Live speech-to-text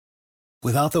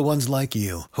Without the ones like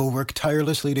you, who work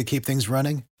tirelessly to keep things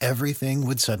running, everything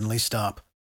would suddenly stop.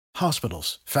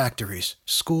 Hospitals, factories,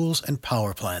 schools, and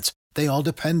power plants, they all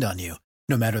depend on you.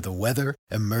 No matter the weather,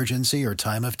 emergency, or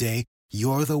time of day,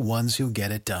 you're the ones who get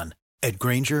it done. At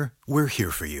Grainger, we're here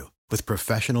for you with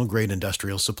professional-grade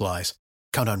industrial supplies.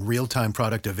 Count on real-time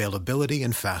product availability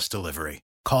and fast delivery.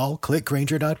 Call,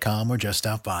 clickgrainger.com, or just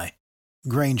stop by.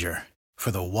 Grainger, for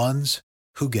the ones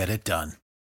who get it done.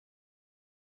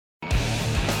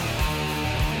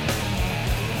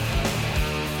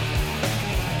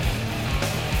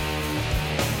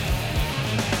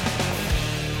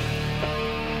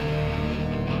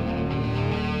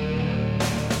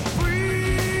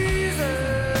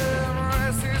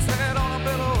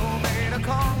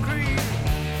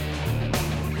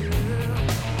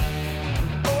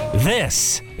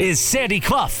 This is Sandy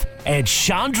Clough and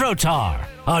Chandrotar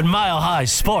on Mile High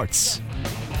Sports.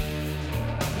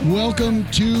 Welcome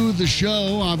to the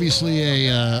show. Obviously,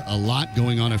 a lot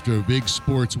going on after a big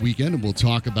sports weekend, and we'll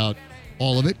talk about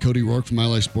all of it. Cody Rourke from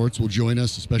Mile High Sports will join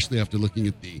us, especially after looking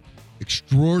at the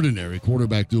extraordinary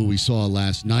quarterback duel we saw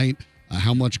last night.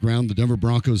 How much ground the Denver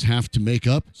Broncos have to make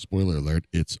up. Spoiler alert,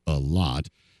 it's a lot.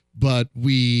 But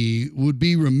we would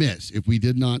be remiss if we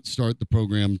did not start the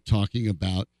program talking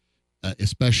about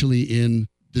especially in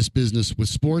this business with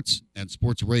sports and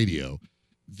sports radio,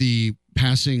 the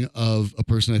passing of a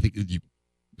person I think you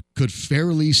could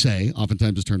fairly say,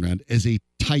 oftentimes is turned around, as a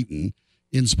titan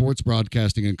in sports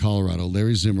broadcasting in Colorado.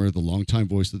 Larry Zimmer, the longtime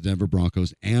voice of the Denver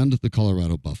Broncos and the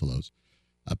Colorado Buffaloes,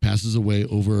 passes away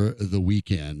over the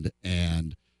weekend.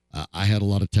 And I had a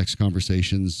lot of text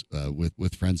conversations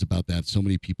with friends about that. So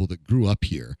many people that grew up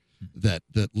here, that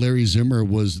Larry Zimmer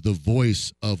was the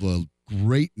voice of a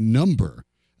great number,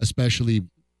 especially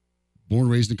born,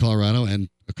 raised in Colorado and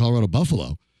a Colorado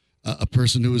Buffalo, a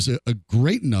person who was a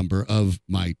great number of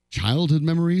my childhood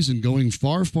memories and going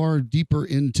far, far deeper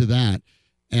into that.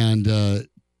 And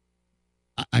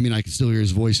I mean, I can still hear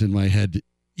his voice in my head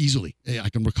easily. I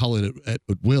can recall it at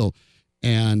will.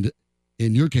 And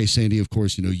in your case, Sandy, of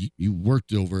course, you know, you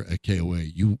worked over at KOA.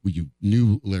 You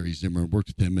knew Larry Zimmer,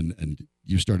 worked with him, and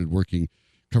you started working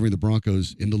covering the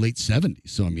Broncos in the late 70s.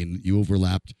 So, I mean, you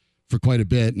overlapped for quite a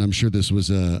bit, and I'm sure this was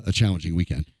a challenging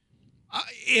weekend.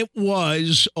 It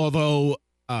was, although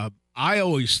I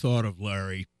always thought of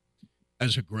Larry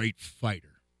as a great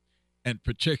fighter, and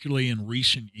particularly in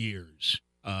recent years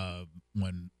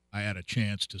when I had a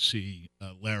chance to see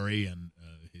Larry and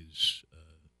his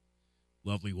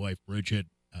lovely wife, Bridget,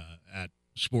 at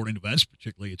sporting events,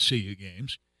 particularly at CU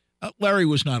games. Larry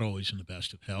was not always in the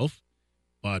best of health.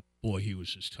 But, boy, he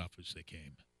was as tough as they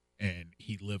came. And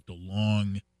he lived a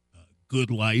long, good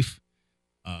life.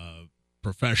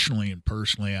 Professionally and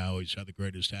personally, I always had the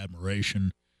greatest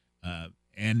admiration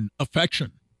and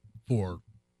affection for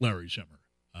Larry Zimmer.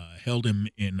 Held him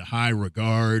in high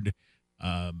regard.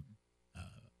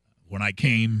 When I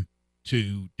came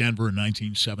to Denver in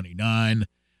 1979,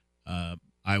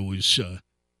 I was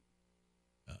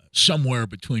somewhere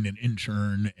between an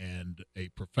intern and a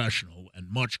professional,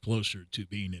 and much closer to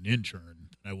being an intern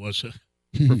than I was a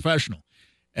professional.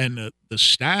 And the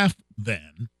staff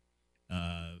then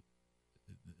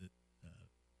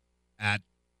at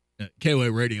KOA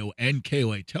Radio and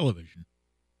KOA Television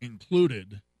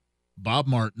included Bob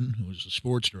Martin, who was the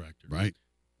sports director, right?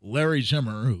 Larry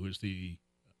Zimmer, who was the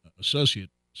associate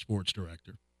sports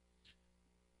director,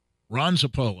 Ron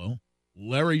Zappolo,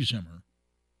 Larry Zimmer,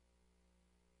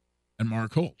 and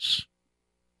Mark Holtz.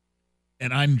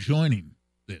 And I'm joining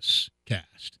this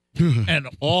cast. And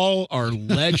all are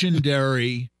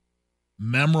legendary,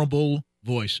 memorable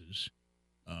voices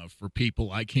for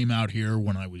people. I came out here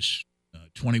when I was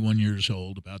 21 years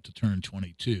old, about to turn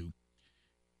 22.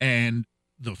 And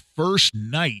the first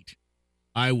night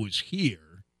I was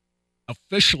here,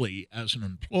 officially as an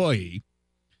employee,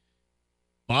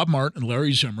 Bob Martin and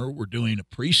Larry Zimmer were doing a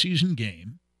preseason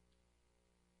game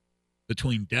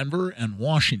between Denver and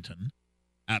Washington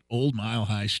at Old Mile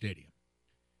High Stadium.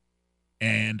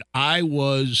 And I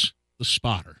was the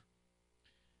spotter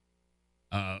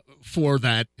for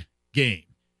that game.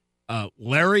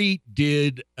 Larry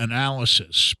did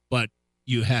analysis, but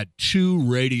you had two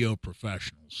radio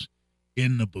professionals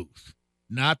in the booth,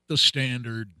 not the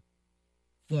standard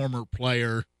former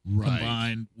player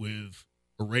combined with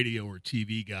a radio or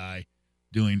TV guy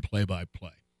doing play-by-play.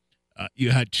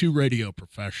 You had two radio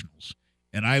professionals,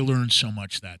 and I learned so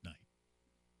much that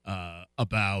night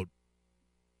about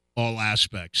all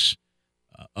aspects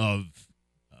of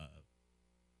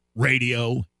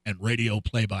radio and radio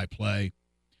play-by-play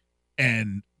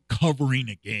and covering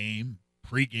a game,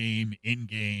 pregame,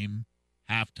 in-game,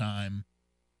 halftime,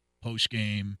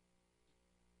 post-game.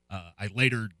 I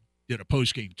later did a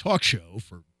post-game talk show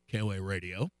for KOA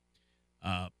Radio.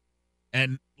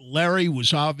 And Larry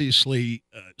was obviously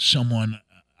someone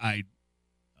I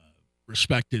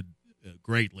respected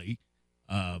greatly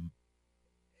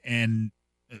and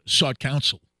sought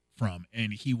counsel from.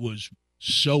 And he was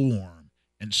so warm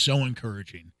and so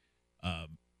encouraging.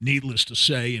 Needless to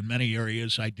say, in many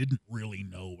areas, I didn't really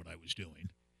know what I was doing.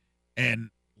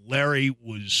 And Larry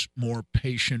was more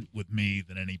patient with me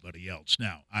than anybody else.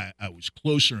 Now, I was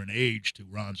closer in age to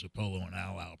Ron Zappolo and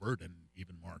Al Albert and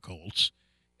even Mark Holtz.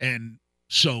 And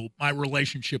so my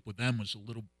relationship with them was a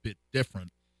little bit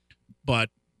different.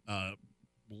 But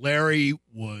Larry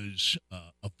was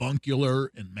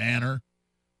avuncular in manner,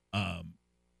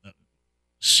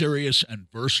 serious and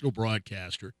versatile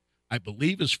broadcaster. I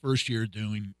believe his first year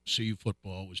doing CU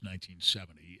football was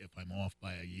 1970. If I'm off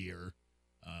by a year,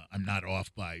 I'm not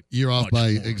off by. You're off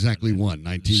by more, exactly one.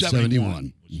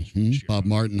 1971. Bob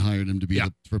Martin hired him to be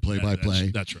for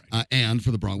play-by-play. That's right. And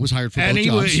for the Broncos, was hired for and both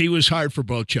jobs. He was hired for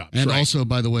both jobs. And right. also,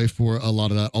 by the way, for a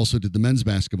lot of that, also did the men's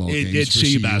basketball games did for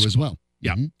CU basketball as well.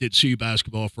 Yeah, did CU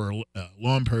basketball for a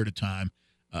long period of time.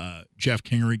 Jeff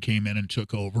Kingery came in and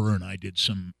took over, and I did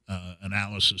some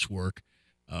analysis work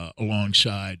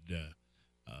alongside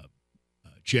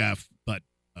Jeff. But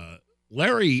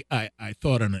Larry, I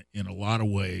thought in a lot of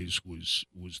ways was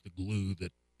the glue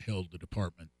that held the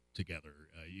department together.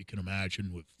 You can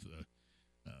imagine with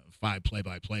 5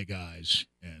 play-by-play guys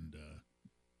and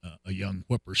a young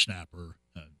whippersnapper.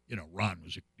 Ron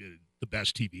was the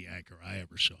best TV anchor I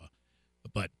ever saw.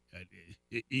 But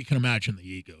you can imagine the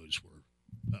egos were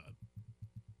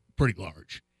pretty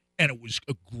large. And it was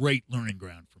a great learning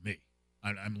ground for me.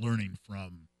 I'm learning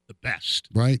from the best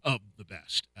of the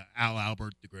best. Al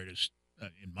Albert, the greatest,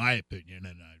 in my opinion,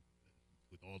 and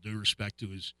with all due respect to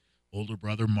his older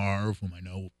brother Marv, whom I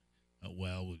know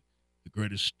well, the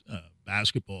greatest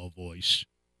basketball voice,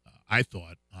 I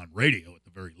thought, on radio at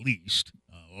the very least.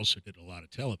 Also did a lot of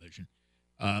television.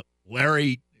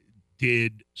 Larry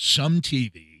did some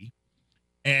TV,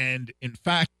 and in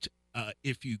fact,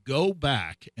 if you go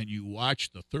back and you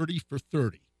watch the 30 for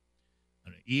 30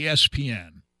 on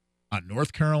ESPN on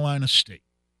North Carolina State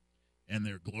and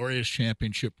their glorious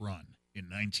championship run in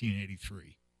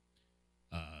 1983,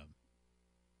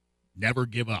 never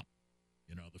give up,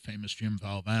 the famous Jim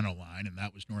Valvano line, and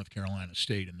that was North Carolina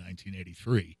State in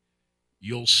 1983,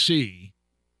 you'll see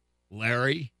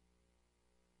Larry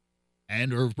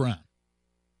and Irv Brown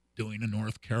doing a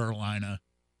North Carolina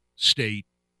State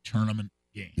tournament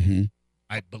game. Mm-hmm.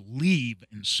 I believe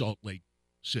in Salt Lake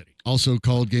City. Also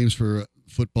called games for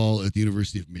football at the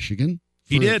University of Michigan.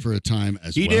 He did. For a time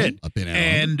as he well. He did. Up in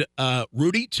and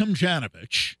Rudy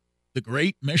Tomjanovich, the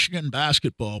great Michigan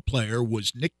basketball player,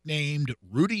 was nicknamed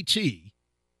Rudy T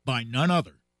by none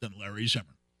other than Larry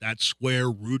Zimmer. That's where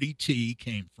Rudy T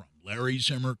came from. Larry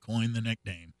Zimmer coined the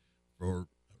nickname for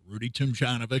Rudy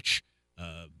Tomjanovich,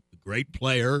 the great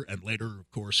player, and later,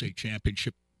 of course, a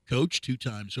championship coach 2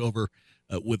 times over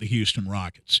with the Houston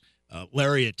Rockets.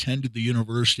 Larry attended the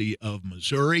University of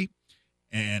Missouri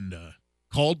and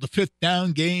called the 5th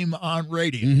down game on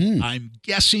radio. Mm-hmm. I'm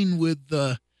guessing with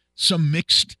some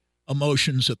mixed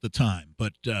emotions at the time,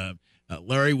 but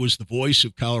Larry was the voice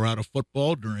of Colorado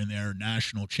football during their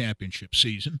national championship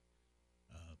season,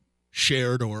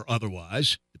 shared or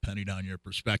otherwise, depending on your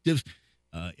perspective,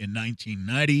 in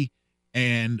 1990,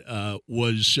 and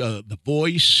was the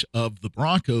voice of the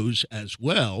Broncos as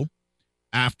well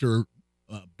after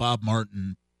Bob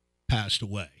Martin passed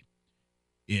away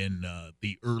in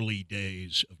the early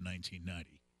days of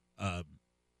 1990.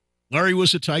 Larry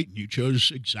was a Titan. You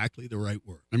chose exactly the right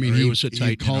word. I mean, Larry was a Titan.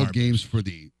 He called games for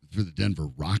the Denver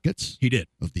Rockets. He did.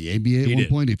 Of the ABA at one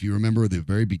point. If you remember the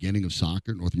very beginning of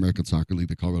soccer, North American Soccer League,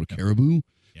 the Colorado Caribou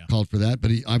called for that.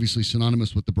 But he obviously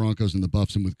synonymous with the Broncos and the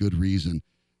Buffs, and with good reason.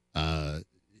 A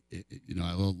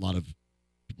lot of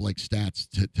people like stats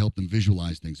to help them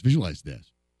visualize things. Visualize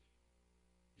this.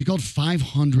 He called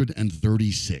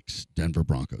 536 Denver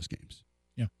Broncos games.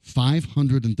 Yeah.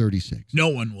 536. No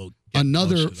one will get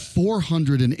another close to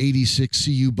 486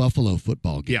 CU Buffalo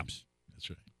football games. Yeah, that's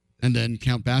right. And then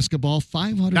count basketball,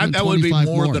 525 that would be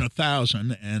more more than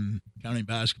 1,000, and counting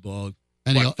basketball,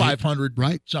 and 500,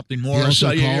 right? Something more.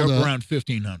 So you're around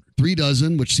 1,500. 3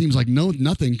 dozen, which seems like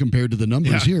nothing compared to the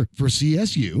numbers here for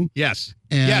CSU. Yes.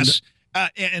 And, yes.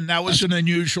 And that was an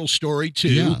unusual story,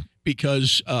 too,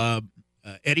 because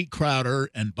Eddie Crowder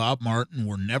and Bob Martin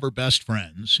were never best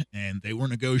friends, and they were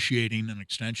negotiating an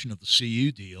extension of the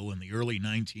CU deal in the early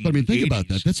 1980s. But I mean, think about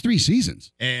that. That's 3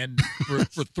 seasons. And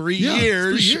for 3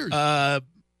 years,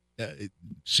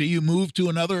 CU moved to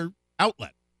another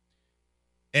outlet.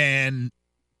 And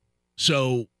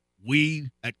so we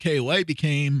at KOA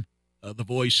became the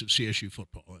voice of CSU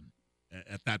football. And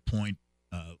at that point,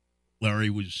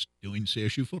 Larry was doing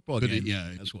CSU football games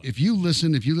as well. If you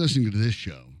listen to this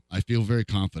show, I feel very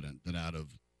confident that out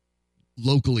of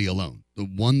locally alone, the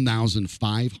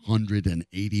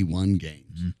 1,581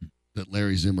 games that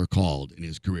Larry Zimmer called in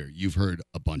his career, you've heard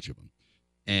a bunch of them.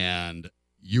 And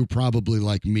you're probably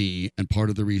like me, and part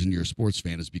of the reason you're a sports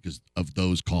fan is because of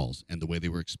those calls and the way they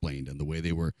were explained and the way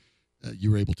they were, you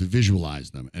were able to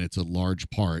visualize them. And it's a large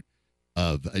part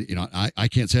of, I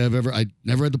can't say I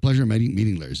never had the pleasure of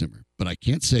meeting Larry Zimmer, but I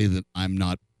can't say that I'm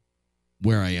not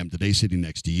where I am today sitting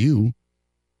next to you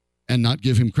and not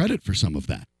give him credit for some of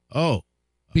that. Oh.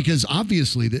 Because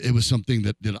obviously it was something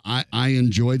that I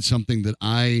enjoyed, something that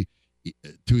I,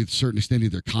 to a certain extent,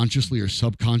 either consciously or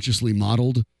subconsciously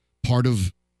modeled part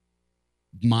of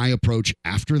my approach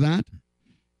after that.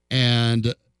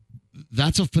 And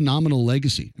that's a phenomenal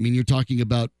legacy. I mean, you're talking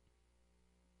about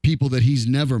people that he's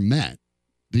never met,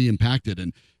 that he impacted.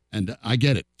 And I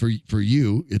get it. For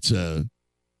you, it's a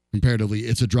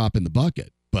drop in the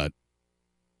bucket. But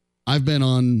I've been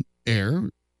on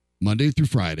air Monday through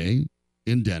Friday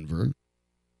in Denver.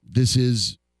 This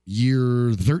is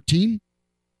year 13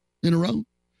 in a row.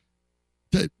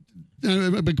 But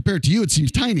compared to you, it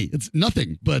seems tiny. It's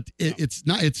nothing, but it's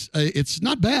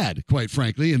not bad, quite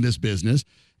frankly, in this business.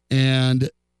 And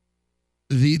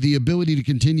the ability to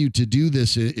continue to do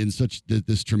this in such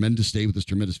this tremendous state with this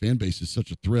tremendous fan base is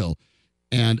such a thrill.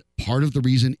 And part of the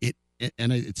reason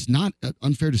it's not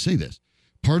unfair to say this,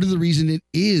 part of the reason it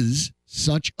is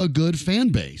such a good fan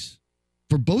base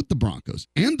for both the Broncos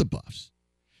and the Buffs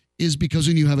is because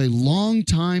when you have a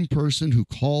longtime person who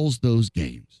calls those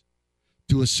games,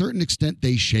 to a certain extent,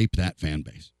 they shape that fan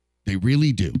base. They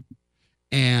really do.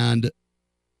 And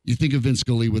you think of Vince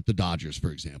Scully with the Dodgers,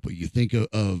 for example. You think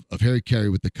of Harry Carey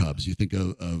with the Cubs. You think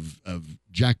of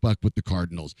Jack Buck with the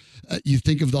Cardinals. You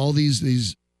think of all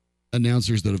these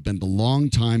announcers that have been the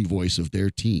longtime voice of their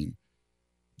team.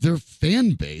 Their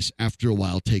fan base, after a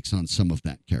while, takes on some of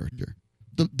that character.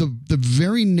 The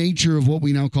very nature of what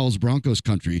we now call Broncos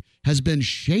country has been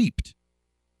shaped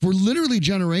for literally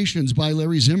generations by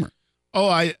Larry Zimmer. Oh,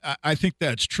 I think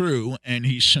that's true, and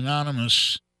he's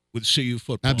synonymous with CU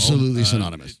football. Absolutely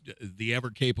synonymous. The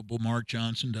ever-capable Mark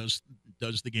Johnson does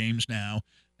the games now,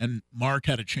 and Mark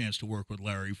had a chance to work with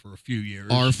Larry for a few years.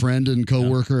 Our friend and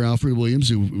coworker Alfred Williams,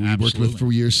 who we worked with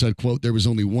for years, said, quote, there was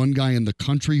only one guy in the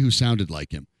country who sounded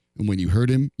like him, and when you heard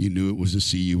him, you knew it was a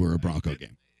CU or a Bronco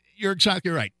game. You're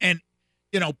exactly right. And,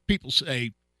 people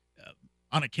say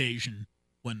on occasion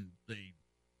when they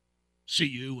see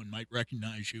you and might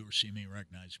recognize you or see me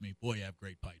recognize me, boy, you have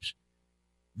great pipes.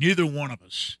 Neither one of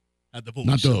us had the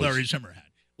voice that Larry Zimmer had.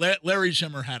 Larry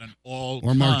Zimmer had an all-time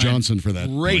or Mark Johnson for that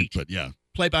great point, but yeah,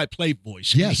 play-by-play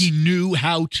voice. Yes. He knew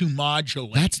how to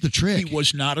modulate. That's the trick. He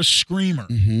was not a screamer.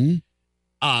 Mm-hmm.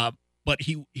 But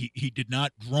he did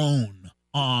not drone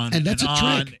on and that's and a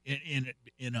on trick.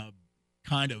 in a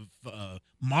kind of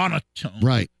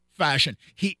monotone fashion.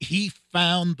 He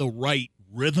found the right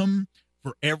rhythm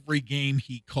for every game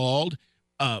he called.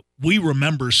 We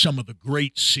remember some of the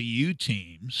great CU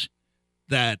teams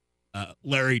that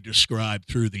Larry described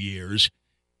through the years.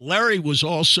 Larry was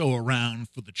also around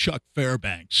for the Chuck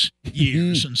Fairbanks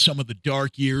years and some of the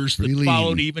dark years that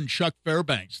followed even Chuck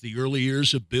Fairbanks, the early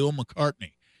years of Bill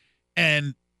McCartney.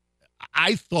 And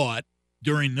I thought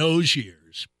during those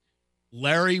years,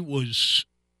 Larry was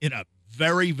in a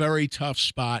very, very tough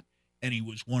spot, and he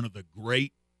was one of the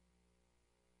great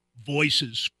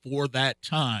voices for that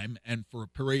time. And for a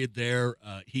period there,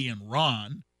 he and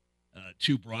Ron,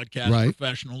 two broadcast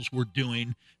professionals, were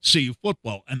doing CU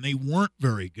football, and they weren't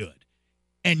very good.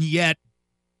 And yet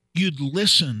you'd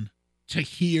listen to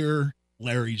hear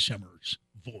Larry Zimmer's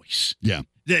voice. Yeah.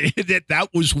 That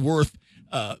was worth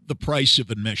the price of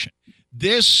admission.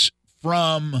 This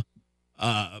from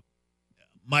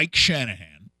Mike Shanahan.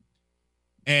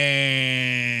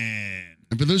 And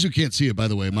for those who can't see it, by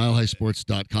the way,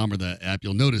 milehighsports.com or the app,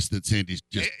 you'll notice that Sandy's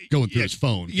just going through his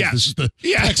phone. Yes. This is the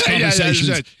text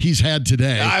conversations he's had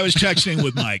today. I was texting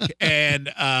with Mike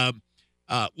and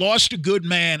lost a good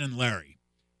man in Larry.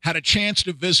 Had a chance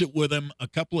to visit with him a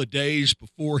couple of days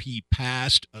before he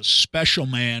passed. A special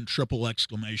man, triple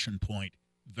exclamation point.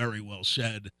 Very well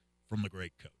said from the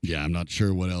great coach. Yeah, I'm not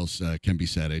sure what else can be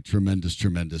said. A tremendous,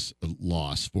 tremendous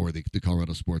loss for the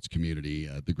Colorado sports community.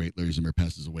 The great Larry Zimmer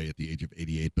passes away at the age of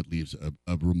 88, but leaves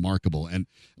a remarkable, and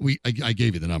I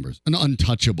gave you the numbers, an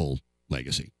untouchable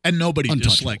legacy. And nobody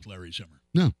disliked Larry Zimmer.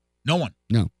 No. No one.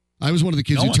 No. I was one of the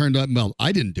kids who turned up, well,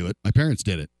 I didn't do it. My parents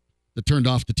did it. That turned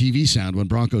off the TV sound when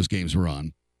Broncos games were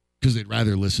on because they'd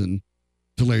rather listen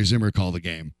to Larry Zimmer call the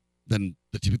game than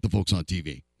the folks on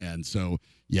TV. And so,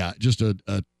 yeah, just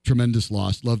a tremendous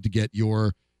loss. Love to get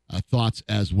your thoughts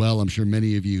as well. I'm sure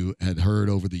many of you had heard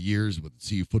over the years with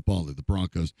CU football, the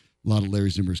Broncos, a lot of Larry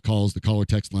Zimmer's calls. The caller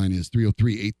text line is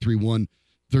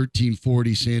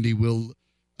 303-831-1340. Sandy will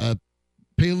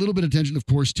pay a little bit of attention, of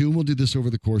course, too, and we'll do this over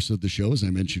the course of the show. As I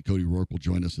mentioned, Cody Rourke will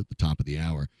join us at the top of the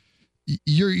hour.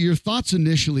 Your thoughts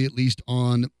initially, at least,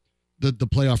 on the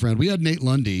playoff round. We had Nate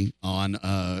Lundy on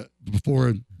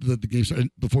before the game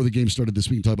started. Before the game started this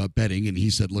week, and talk about betting, and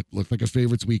he said, "Looked like a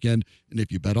favorites weekend, and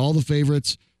if you bet all the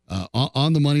favorites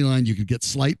on the money line, you could get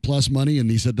slight plus money."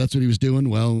 And he said that's what he was doing.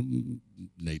 Well,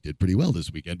 Nate did pretty well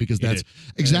this weekend because that's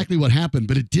exactly what happened.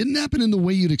 But it didn't happen in the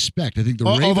way you'd expect. I think the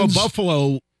Ravens, although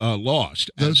Buffalo lost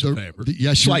as a favorite.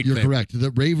 Yes, you're correct. The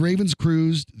Ravens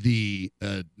cruised. The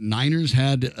Niners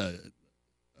had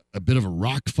a bit of a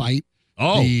rock fight.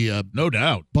 Oh, no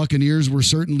doubt. Buccaneers were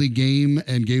certainly game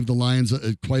and gave the Lions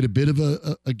quite a bit of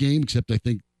a game, except I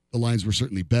think the Lions were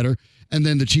certainly better. And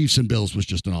then the Chiefs and Bills was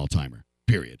just an all-timer,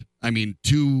 period. I mean,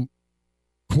 two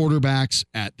quarterbacks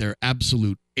at their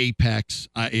absolute apex.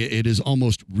 It is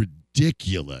almost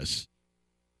ridiculous.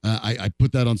 I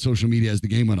put that on social media as the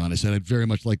game went on. I said, I'd very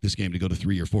much like this game to go to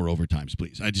 3 or 4 overtimes,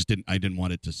 please. I didn't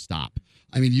want it to stop.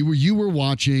 I mean, you were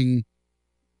watching...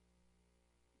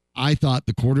 I thought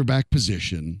the quarterback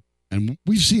position, and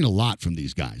we've seen a lot from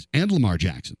these guys, and Lamar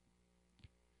Jackson.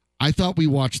 I thought we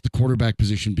watched the quarterback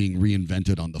position being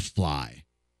reinvented on the fly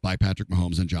by Patrick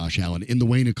Mahomes and Josh Allen. In the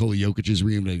way Nikola Jokic is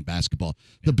reinventing basketball,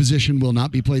 the position will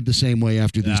not be played the same way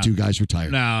after these two guys retire.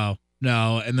 No,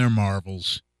 and they're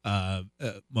marvels.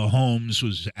 Mahomes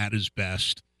was at his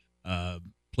best,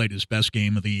 played his best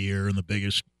game of the year in the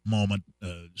biggest moment.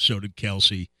 So did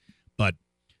Kelsey. But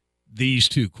these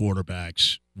two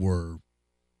quarterbacks were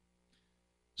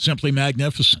simply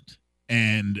magnificent.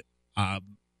 And I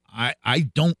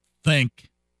don't think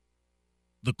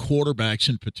the quarterbacks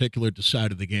in particular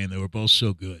decided the game. They were both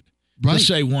so good. Right. To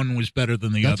say one was better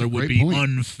than the other would be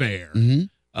unfair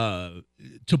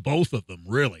to both of them,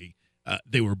 really.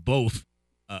 They were both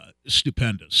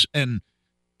stupendous. And,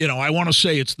 I want to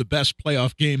say it's the best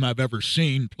playoff game I've ever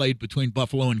seen played between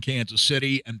Buffalo and Kansas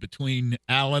City and between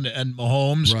Allen and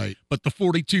Mahomes. Right. But the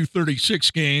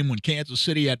 42-36 game when Kansas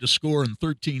City had to score in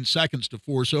 13 seconds to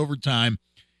force overtime,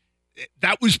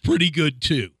 that was pretty good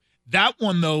too. That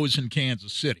one, though, is in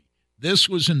Kansas City. This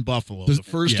was in Buffalo. The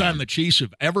first time the Chiefs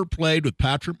have ever played with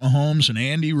Patrick Mahomes and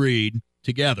Andy Reid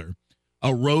together,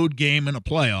 a road game in the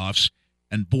playoffs,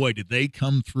 and boy, did they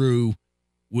come through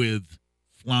with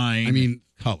flying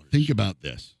colors. Think about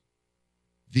this.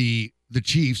 The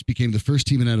Chiefs became the first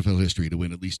team in NFL history to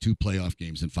win at least 2 playoff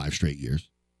games in 5 straight years.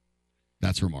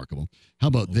 That's remarkable. How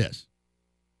about this?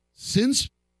 Since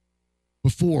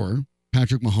before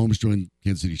Patrick Mahomes joined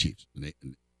Kansas City Chiefs, an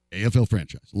AFL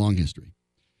franchise, long history,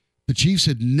 the Chiefs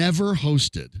had never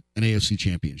hosted an AFC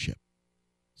championship.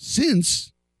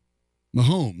 Since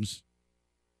Mahomes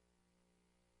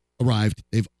arrived,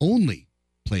 they've only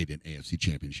played in AFC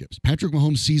championships. Patrick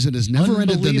Mahomes' season has never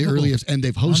ended than the earliest, and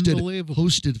they've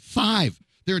hosted 5.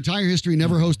 Their entire history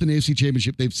never hosted an AFC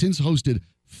championship. They've since hosted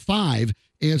 5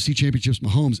 AFC championships.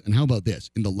 Mahomes, and how about this?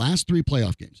 In the last 3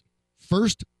 playoff games,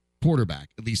 first quarterback,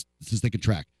 at least since they could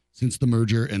track, since the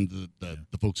merger and the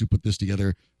folks who put this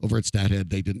together over at StatHead,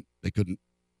 they couldn't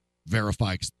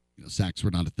verify because sacks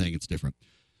were not a thing. It's different.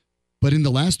 But in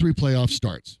the last 3 playoff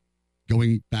starts,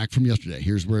 going back from yesterday,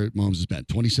 here's where Mahomes has been.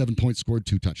 27 points scored,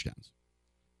 2 touchdowns.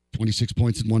 26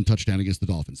 points and 1 touchdown against the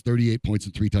Dolphins. 38 points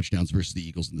and 3 touchdowns versus the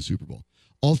Eagles in the Super Bowl.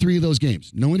 All 3 of those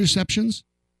games, no interceptions,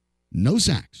 no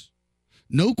sacks.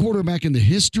 No quarterback in the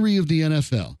history of the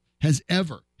NFL has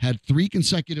ever had 3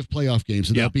 consecutive playoff games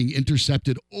without being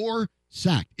intercepted or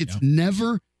sacked. It's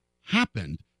never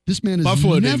happened. This man has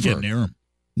Buffalo didn't get near him.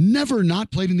 Never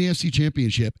not played in the AFC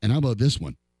Championship. And how about this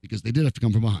one? Because they did have to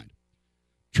come from behind.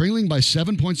 Trailing by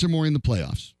 7 points or more in the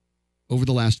playoffs over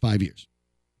the last 5 years.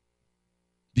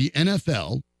 The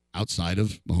NFL, outside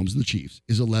of Mahomes and the Chiefs,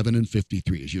 is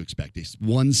 11-53, as you expect. It's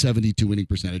 172 winning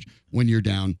percentage when you're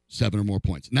down 7 or more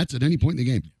points. And that's at any point in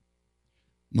the game.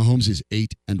 Mahomes is 8-1.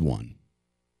 Mahomes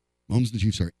and the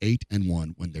Chiefs are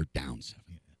 8-1 when they're down 7.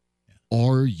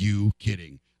 Are you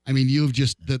kidding? I mean, you have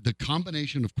just the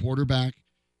combination of quarterback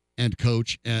and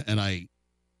coach, and I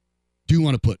do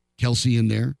want to put Kelsey in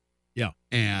there. Yeah.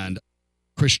 And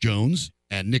Chris Jones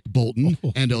and Nick Bolton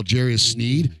and Algerius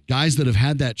Sneed, guys that have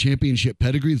had that championship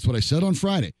pedigree. That's what I said on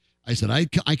Friday. I said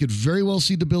I could very well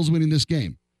see the Bills winning this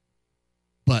game.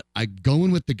 But I'm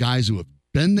going with the guys who have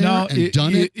been there and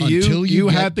done it until you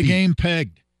had the game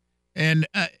pegged. And,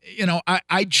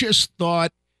 I just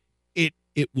thought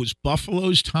it was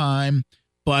Buffalo's time,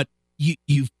 but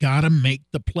you've got to make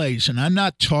the plays. And I'm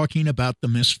not talking about the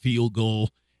missed field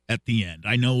goal at the end.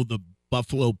 I know the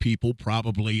Buffalo people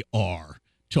probably are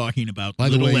talking about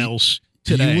little else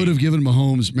today. You would have given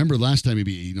Mahomes, remember last time he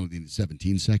beat,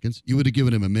 17 seconds? You would have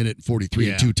given him a minute and 43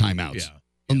 and 2 timeouts.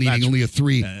 Needing only a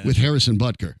 3 with Harrison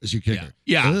Butker as your kicker.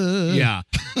 Yeah.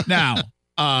 Now,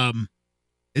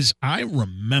 as I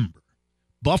remember,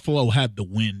 Buffalo had the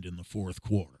wind in the fourth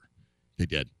quarter. They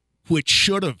did. Which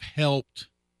should have helped.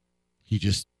 He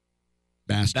just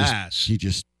Bass. He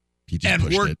just and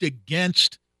pushed worked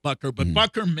against Butker, but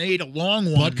Butker made a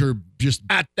long one. Butker just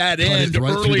at that end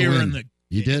right earlier in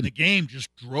the game, just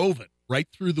drove it right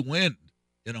through the wind.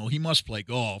 He must play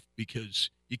golf because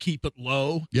you keep it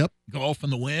low. Yep. Golf in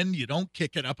the wind, you don't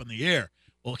kick it up in the air.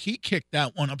 Well, he kicked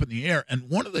that one up in the air, and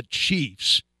one of the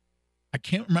Chiefs, I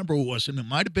can't remember who it was, and it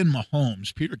might have been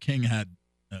Mahomes. Peter King had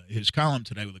his column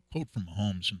today with a quote from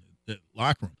Mahomes in the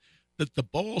locker room, that the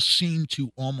ball seemed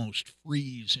to almost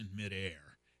freeze in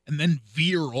midair and then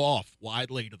veer off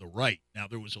widely to the right. Now,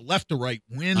 there was a left to right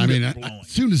wind blowing. As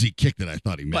soon as he kicked it, I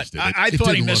thought he missed it. I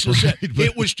thought he missed it.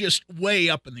 It was just way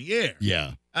up in the air.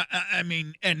 Yeah.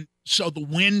 And so the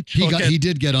wind took he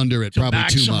did get under it, probably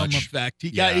too much. Effect.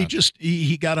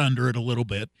 He got under it a little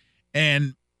bit,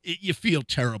 and you feel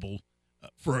terrible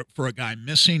for a guy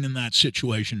missing in that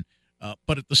situation.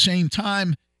 But at the same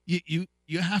time, you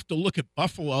have to look at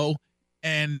Buffalo,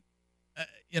 and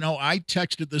I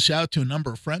texted this out to a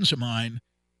number of friends of mine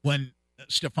when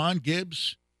Stephon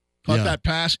Gibbs caught that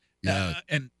pass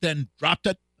and then dropped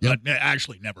it. Yep.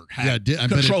 Actually, never had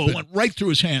control. It went right through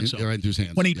his hands. Right through his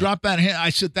hands. When he dropped that hand,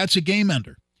 I said, "That's a game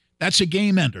ender. That's a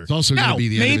game ender." It's also going to be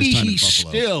the end of his time in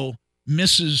Buffalo. Maybe he still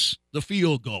misses the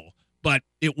field goal, but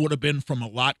it would have been from a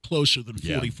lot closer than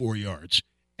 44 yards.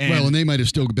 And they might have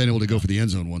still been able to go for the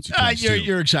end zone once or twice.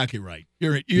 You're exactly right.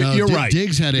 You're right.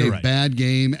 Diggs had a bad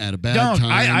game at a bad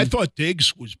time. I thought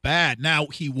Diggs was bad. Now,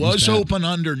 he was open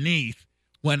underneath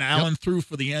when Allen threw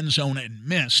for the end zone and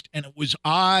missed, and it was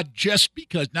odd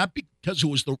not because it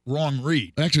was the wrong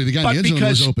read. Actually, the guy in the end zone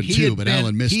was open too, but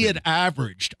Allen missed it. He had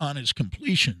averaged on his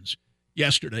completions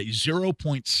yesterday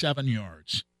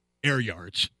 0.7 air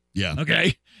yards. Yeah.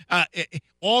 Okay?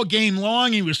 All game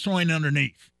long, he was throwing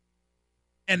underneath.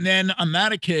 And then on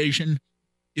that occasion,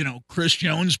 Chris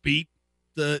Jones beat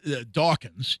the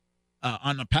Dawkins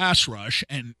on the pass rush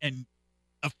and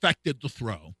affected the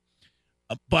throw.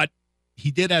 But he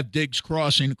did have Diggs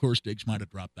crossing. Of course, Diggs might have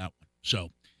dropped that one.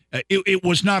 So it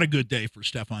was not a good day for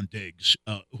Stephon Diggs,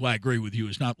 who I agree with you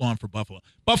is not long for Buffalo.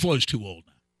 Buffalo's too old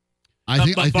now.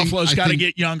 Buffalo's got to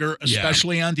get younger,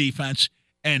 especially on defense.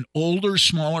 And older,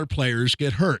 smaller players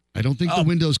get hurt. I don't think the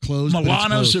window's closed.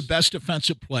 Milano's the best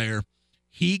defensive player.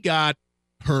 He got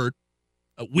hurt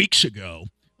weeks ago.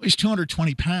 He's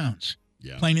 220 pounds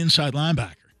playing inside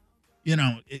linebacker.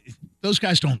 Those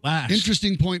guys don't last.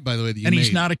 Interesting point, by the way, that you made. And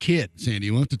he's not a kid. Sandy,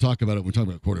 you won't have to talk about it when we're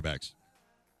talking about quarterbacks.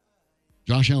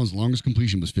 Josh Allen's longest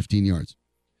completion was 15 yards.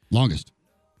 Longest.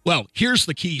 Well, here's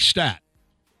the key stat.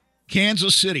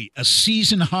 Kansas City, a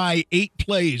season-high 8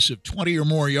 plays of 20 or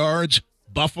more yards.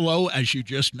 Buffalo, as you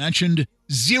just mentioned,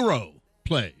 0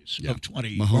 plays of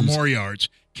 20 or more yards.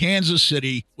 Kansas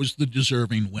City was the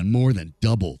deserving winner. More than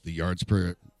double the yards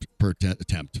per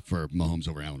attempt for Mahomes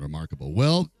over Allen. Remarkable.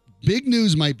 Well, big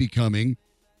news might be coming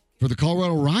for the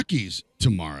Colorado Rockies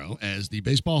tomorrow as the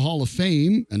Baseball Hall of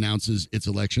Fame announces its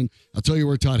election. I'll tell you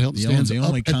where Todd Helton stands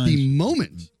up at the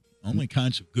moment. Only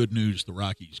kinds of good news the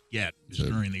Rockies get is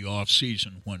during the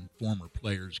offseason when former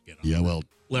players get on. Yeah, well,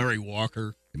 Larry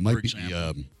Walker, it might be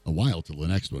a while till the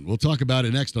next one. We'll talk about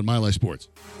it next on My Life Sports.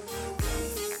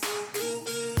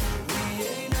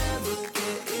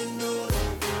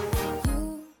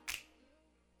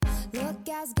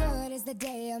 As good as the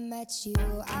day I met you,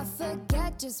 I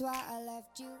forget just why I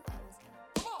left you.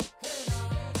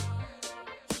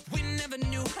 We never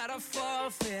knew how to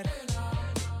forfeit,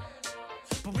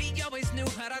 but we always knew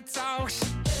how to talk.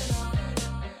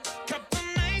 Couple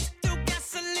nights threw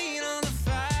gasoline on the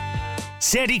fire.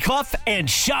 Sandy Clough and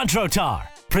Chandrotar,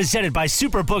 presented by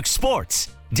Superbook Sports.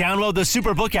 Download the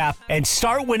Superbook app and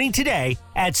start winning today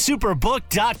at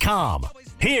superbook.com.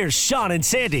 Here's Sean and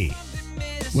Sandy.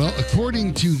 Well,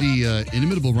 according to the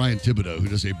inimitable Ryan Thibodeau, who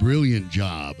does a brilliant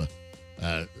job,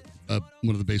 one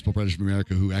of the baseball predators from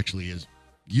America, who actually has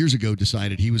years ago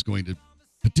decided he was going to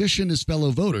petition his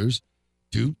fellow voters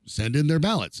to send in their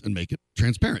ballots and make it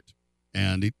transparent.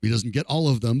 And he doesn't get all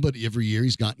of them, but every year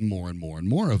he's gotten more and more and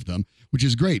more of them, which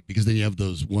is great because then you have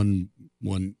those one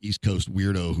East Coast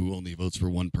weirdo who only votes for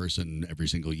one person every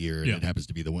single year, and it happens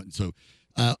to be the one. So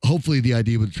Hopefully the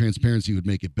idea with transparency would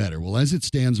make it better. Well, as it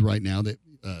stands right now, that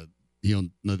they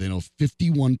know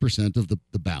 51% of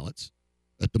the ballots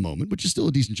at the moment, which is still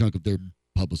a decent chunk if they're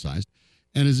publicized.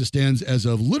 And as it stands, as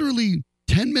of literally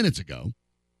 10 minutes ago,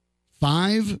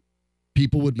 5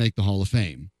 people would make the Hall of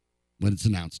Fame when it's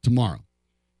announced tomorrow.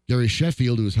 Gary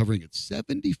Sheffield, who is hovering at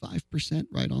 75%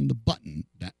 right on the button,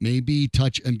 that may be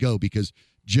touch and go, because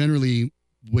generally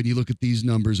when you look at these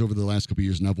numbers over the last couple of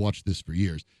years, and I've watched this for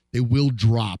years, they will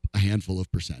drop a handful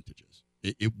of percentages.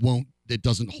 It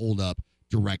doesn't hold up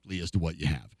directly as to what you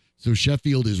have. So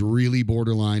Sheffield is really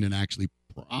borderline and actually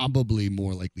probably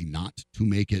more likely not to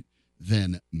make it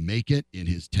than make it in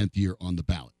his 10th year on the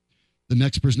ballot. The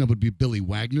next person up would be Billy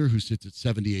Wagner, who sits at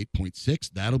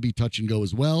 78.6. That'll be touch and go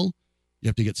as well. You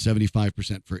have to get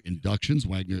 75% for inductions.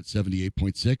 Wagner at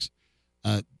 78.6.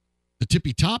 The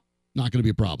tippy top, not going to be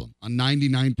a problem. On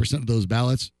 99% of those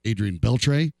ballots, Adrian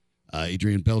Beltre.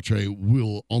 Adrian Beltre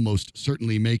will almost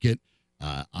certainly make it.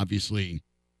 Obviously,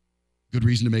 good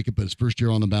reason to make it, but his first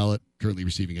year on the ballot, currently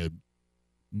receiving a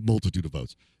multitude of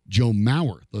votes. Joe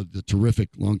Mauer, the terrific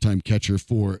longtime catcher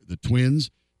for the Twins,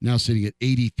 now sitting at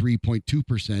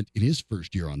 83.2% in his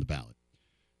first year on the ballot.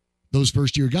 Those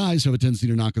first-year guys have a tendency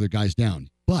to knock other guys down.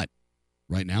 But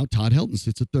right now, Todd Helton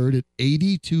sits at third at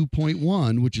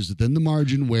 82.1, which is within the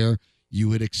margin where you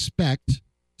would expect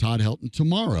Todd Helton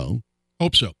tomorrow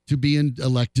Hope so. to be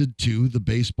elected to the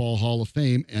Baseball Hall of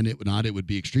Fame, and it would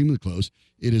be extremely close.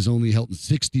 It is only Helton's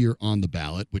 6th year on the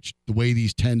ballot, which the way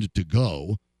these tend to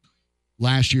go,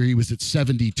 last year he was at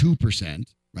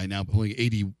 72%, right now pulling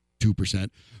 82%.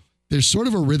 There's sort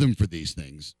of a rhythm for these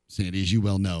things, Sandy, as you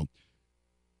well know.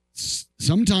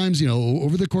 Sometimes,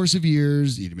 over the course of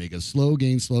years, you make a slow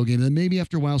gain, and then maybe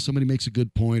after a while somebody makes a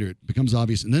good point or it becomes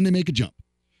obvious, and then they make a jump.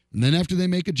 And then after they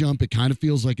make a jump, it kind of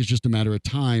feels like it's just a matter of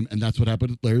time, and that's what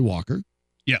happened with Larry Walker.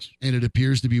 Yes. And it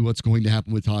appears to be what's going to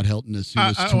happen with Todd Helton as soon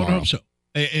as tomorrow. I would hope so.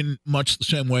 In much the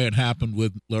same way it happened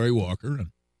with Larry Walker.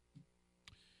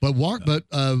 But Walker,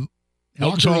 of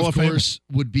course,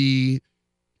 would be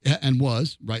and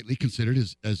was rightly considered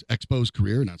as Expo's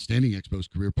career, an outstanding Expo's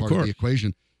career, part of the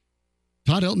equation.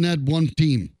 Todd Helton had one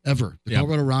team ever, the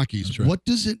Colorado Rockies. Right. What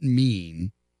does it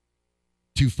mean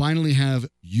to finally have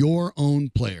your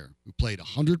own player who played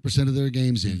 100% of their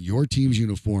games in your team's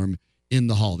uniform in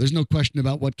the Hall? There's no question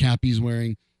about what cap he's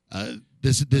wearing.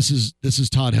 This is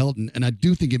Todd Helton, and I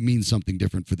do think it means something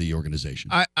different for the organization.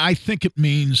 I think it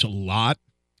means a lot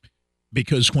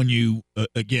because when you,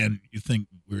 again, you think,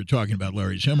 we were talking about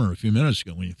Larry Zimmer a few minutes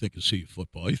ago, when you think of CU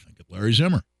football, you think of Larry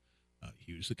Zimmer.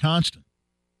 He was the constant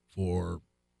for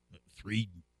 3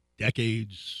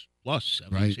 decades plus,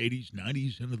 70s, 80s,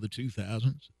 90s, into the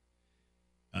 2000s.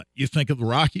 You think of the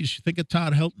Rockies, you think of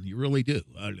Todd Helton. You really do.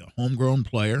 A homegrown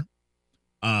player,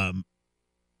 and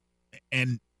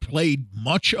played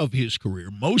most of his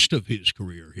career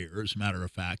here, as a matter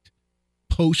of fact,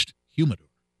 post-humidor.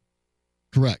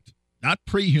 Correct. Not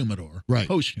pre-humidor, right.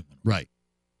 Post-humidor. Right.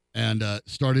 And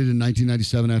started in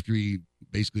 1997 after he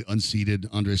basically unseated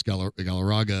Andres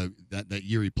Galarraga. That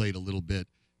year he played a little bit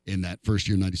in that first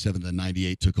year, 97, then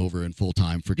 98 took over in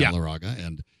full-time for Galarraga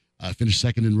and finished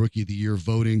second in Rookie of the Year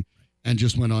voting and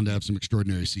just went on to have some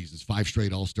extraordinary seasons. 5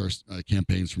 straight All-Star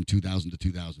campaigns from 2000 to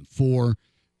 2004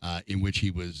 in which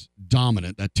he was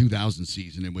dominant. That 2000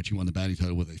 season in which he won the batting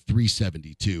title with a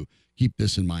 372. Keep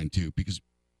this in mind, too, because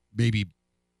maybe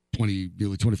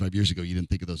nearly 25 years ago you didn't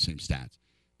think of those same stats.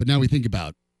 But now we think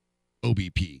about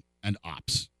OBP and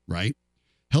ops, right?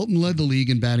 Helton led the league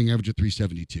in batting average at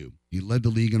 372. He led the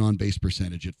league in on-base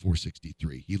percentage at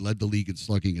 463. He led the league in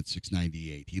slugging at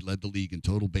 698. He led the league in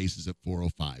total bases at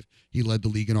 405. He led the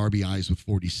league in RBIs with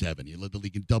 47. He led the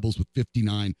league in doubles with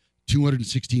 59.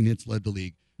 216 hits led the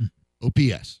league.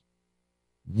 OPS,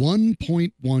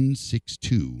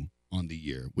 1.162 on the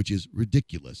year, which is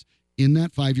ridiculous. In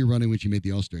that 5-year run in which he made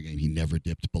the All-Star game, he never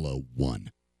dipped below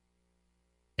 1.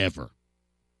 Ever.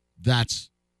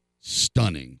 That's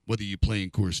stunning, whether you play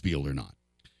in Coors Field or not.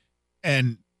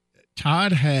 And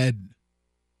Todd had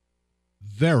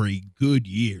very good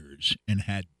years and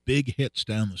had big hits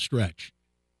down the stretch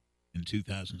in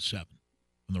 2007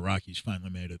 when the Rockies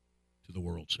finally made it to the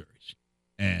World Series.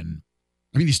 And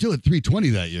I mean, he still had 320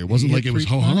 that year. It wasn't like it was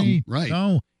ho-hum. Right.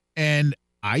 No. And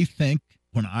I think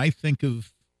when I think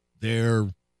of their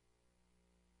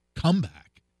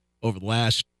comeback over the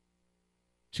last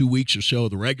 2 weeks or so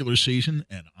of the regular season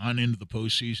and on into the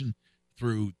postseason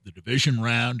through the division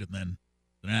round and then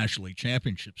the National League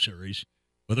Championship Series,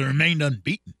 where they remained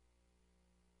unbeaten,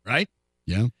 right?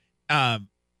 Yeah. I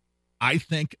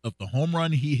think of the home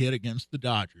run he hit against the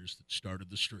Dodgers that started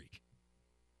the streak.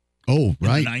 Oh,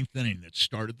 right. In the ninth inning that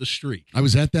started the streak. I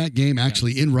was at that game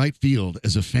actually in right field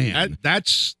as a fan.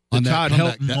 That's the on that Todd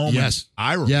comeback. Helton moment. Yes.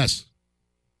 I remember. Yes.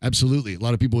 Absolutely. A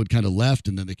lot of people had kind of left,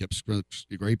 and then they kept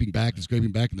scraping back,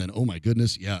 and then, oh, my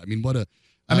goodness. Yeah, I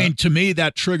mean, to me,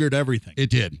 that triggered everything. It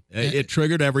did. It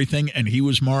triggered everything, and he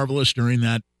was marvelous during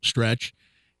that stretch.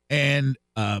 And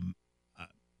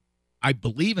I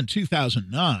believe in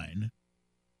 2009,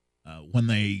 when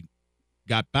they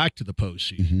got back to the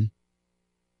postseason,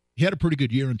 he had a pretty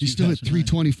good year in 2009. He still hit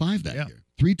 325 that year.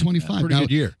 325. Pretty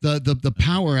good year. The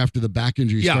power after the back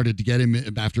injury started to get him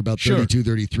after about 32,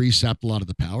 33, sapped a lot of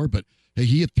the power. But hey,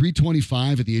 he hit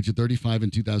 325 at the age of 35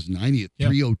 in 2009. He hit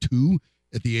 302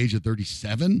 at the age of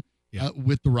 37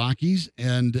 with the Rockies.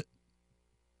 And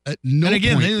at no point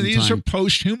in time, these are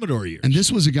post-humidor years. And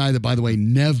this was a guy that, by the way,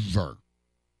 never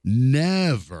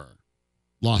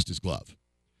lost his glove.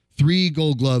 3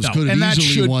 Gold Gloves, could have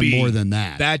easily won more than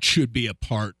that. That should be a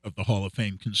part of the Hall of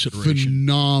Fame consideration.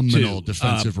 Phenomenal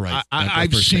defensive right.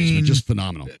 I've seen just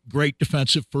phenomenal. Great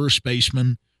defensive first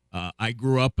baseman. I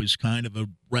grew up as kind of a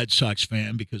Red Sox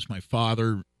fan because my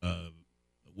father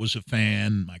was a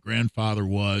fan, my grandfather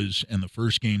was, and the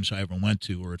first games I ever went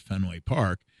to were at Fenway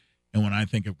Park. And when I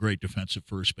think of great defensive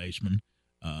first baseman,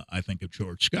 I think of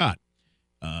George Scott.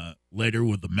 Later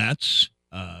with the Mets,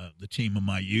 the team of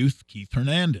my youth, Keith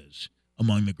Hernandez,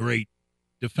 among the great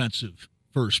defensive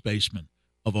first basemen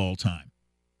of all time.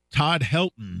 Todd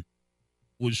Helton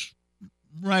was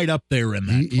right up there in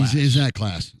that class. He's that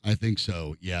class. I think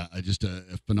so. Yeah, just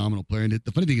a phenomenal player. And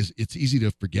the funny thing is, it's easy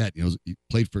to forget. You know, he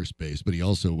played first base, but he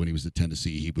also, when he was at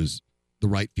Tennessee, he was the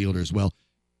right fielder as well.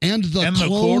 And the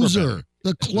closer.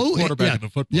 The quarterback of the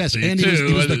football team. And he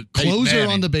was the closer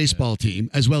on the baseball team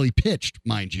as well. He pitched,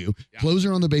 mind you. Yeah.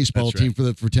 Closer on the baseball team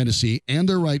for Tennessee and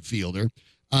their right fielder.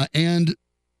 And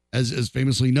as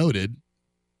famously noted,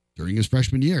 during his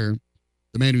freshman year,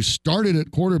 the man who started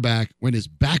at quarterback when his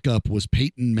backup was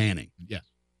Peyton Manning. Yes.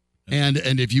 And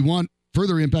if you want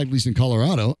further impact, at least in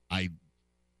Colorado, you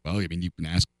can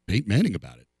ask Peyton Manning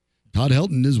about it. Todd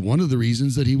Helton is one of the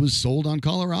reasons that he was sold on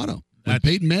Colorado. When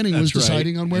Peyton Manning was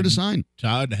deciding on where to sign.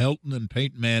 Todd Helton and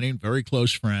Peyton Manning, very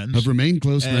close friends. Have remained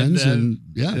close friends.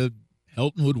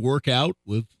 Helton would work out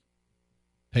with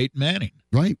Peyton Manning.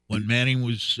 Right. When Manning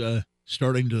was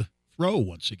starting to throw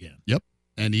once again. Yep.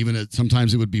 And even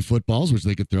sometimes it would be footballs, which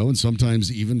they could throw, and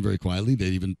sometimes even very quietly,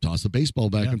 they'd even toss a baseball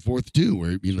back and forth too,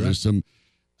 where, there's some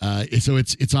so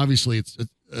it's obviously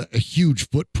a huge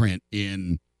footprint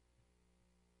in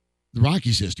the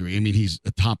Rockies' history. I mean, he's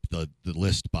atop the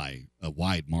list by a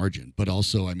wide margin. But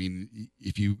also, I mean,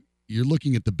 if you're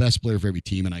looking at the best player for every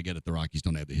team, and I get it, the Rockies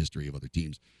don't have the history of other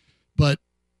teams. But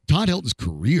Todd Helton's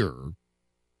career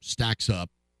stacks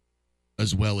up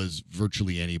as well as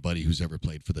virtually anybody who's ever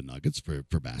played for the Nuggets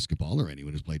for basketball, or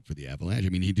anyone who's played for the Avalanche. I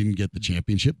mean, he didn't get the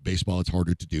championship. Baseball, it's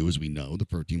harder to do, as we know,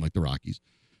 for a team like the Rockies.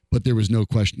 But there was no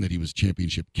question that he was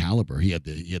championship caliber. He had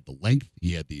the length,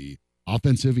 he had the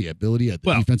offensive, he had ability, he had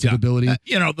the defensive ability.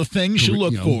 The things you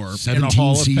look for in a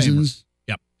Hall of Famer.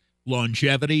 Yep.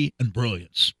 Longevity and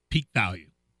brilliance. Peak value,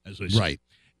 as they say. Right.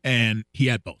 And he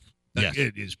had both. Yes.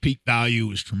 His peak value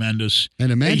was tremendous.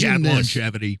 And imagine this,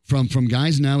 longevity. From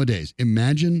guys nowadays.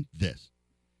 Imagine this.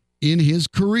 In his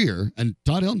career, and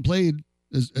Todd Helton played,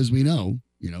 as we know,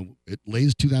 it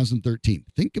lays 2013.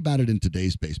 Think about it in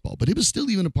today's baseball. But it was still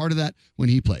even a part of that when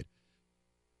he played.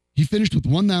 He finished with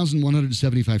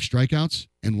 1,175 strikeouts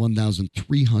and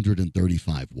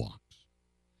 1,335 walks.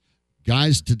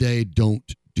 Guys today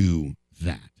don't do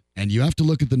that. And you have to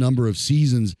look at the number of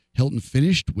seasons Helton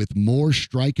finished with more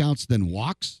strikeouts than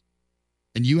walks.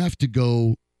 And you have to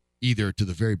go either to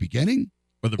the very beginning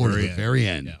or to the very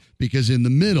end. Yeah. Because in the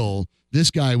middle,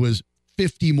 this guy was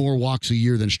 50 more walks a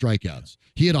year than strikeouts.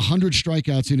 He had 100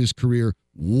 strikeouts in his career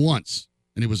once,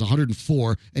 and it was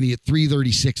 104, and he had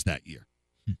 336 that year.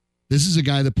 This is a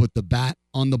guy that put the bat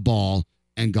on the ball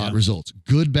and got results.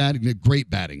 Good batting, great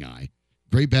batting eye,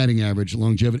 great batting average,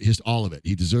 longevity, just all of it.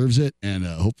 He deserves it, and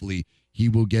hopefully he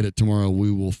will get it tomorrow.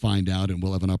 We will find out, and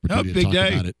we'll have an opportunity to talk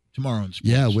about it tomorrow in sports.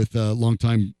 Yeah, with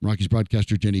longtime Rockies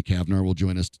broadcaster Jenny Kavnar will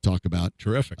join us to talk about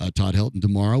Todd Helton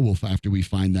tomorrow. After we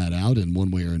find that out, in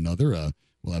one way or another,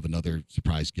 we'll have another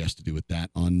surprise guest to do with that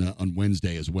on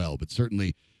Wednesday as well. But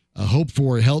certainly, hope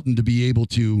for Helton to be able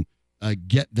to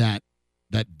get that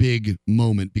big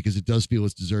moment, because it does feel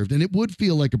it's deserved. And it would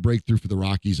feel like a breakthrough for the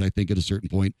Rockies, I think, at a certain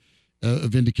point, of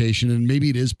vindication. And maybe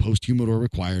it is post-humidor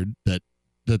required that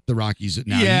the Rockies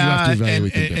now you have to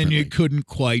evaluate them differently. And you couldn't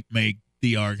quite make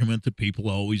the argument that people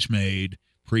always made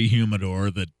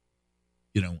pre-humidor that,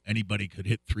 anybody could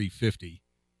hit 350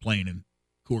 playing in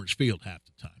Coors Field half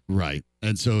the time. Right.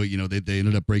 And so, they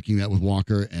ended up breaking that with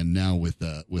Walker and now with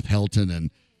Helton.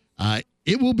 And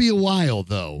it will be a while,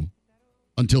 though,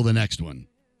 until the next one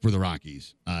for the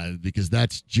Rockies, because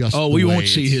that's just we won't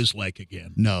see his leg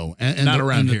again. No. And not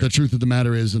around here. The truth of the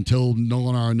matter is, until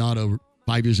Nolan Arenado,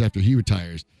 5 years after he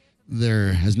retires,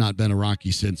 there has not been a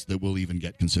Rocky since that will even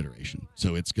get consideration.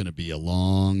 So it's going to be a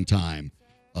long time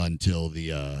until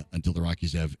the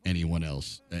Rockies have anyone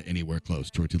else anywhere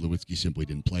close. Troy Tulowitzki simply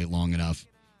didn't play long enough.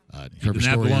 Trevor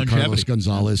Story and Carlos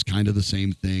Gonzalez, kind of the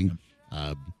same thing.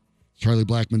 Charlie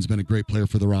Blackmon's been a great player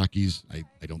for the Rockies. I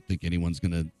don't think anyone's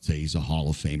going to say he's a Hall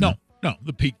of Famer. No.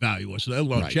 The peak value was the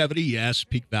longevity, yes.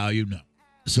 Peak value, no.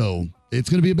 So it's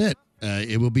going to be a bit.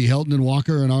 It will be Helton and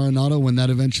Walker and Arenado when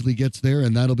that eventually gets there,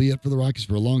 and that'll be it for the Rockies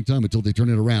for a long time until they turn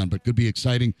it around. But could be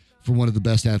exciting for one of the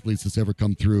best athletes that's ever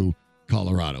come through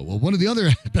Colorado. Well, one of the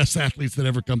other best athletes that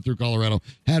ever come through Colorado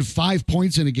had 5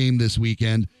 points in a game this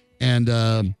weekend.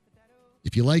 And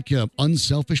if you like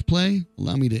unselfish play,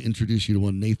 allow me to introduce you to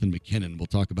one Nathan MacKinnon. We'll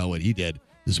talk about what he did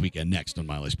this weekend next on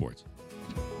Mile High Sports.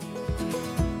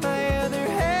 My other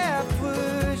half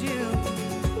was you.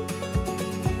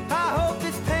 I hope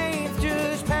this pain's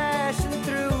just passing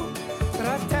through, but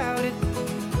I doubt it.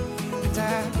 'Cause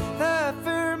I love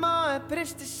Vermont, but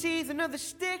it's the season of the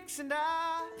sticks, and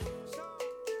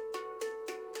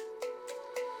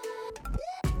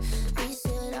He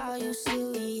said, are you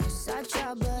serious? I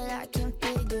tried, but I can't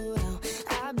figure out.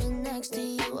 I've been next to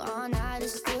you all night, I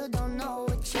still don't know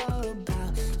what you're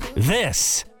about.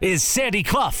 This is Sandy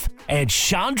Clough and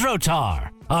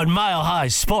Chandrotar on Mile High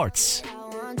Sports.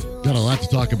 Got a lot to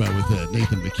talk about with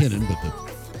Nathan MacKinnon, but the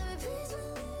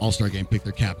All-Star Game picked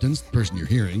their captains. The person you're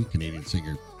hearing, Canadian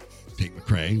singer Tate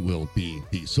McRae, will be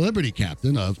the celebrity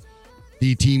captain of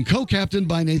the team co-captained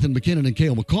by Nathan MacKinnon and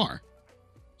Cale Makar.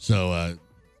 So,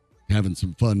 having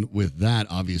some fun with that,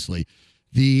 obviously.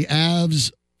 The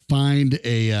Avs find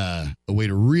a way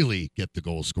to really get the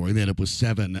goal scoring. They end up with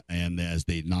 7, and as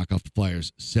they knock off the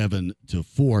Flyers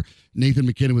 7-4. Nathan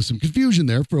MacKinnon with some confusion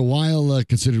there for a while,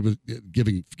 considered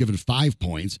given 5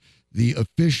 points. The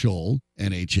official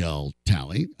NHL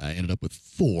tally ended up with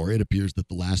 4. It appears that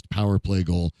the last power play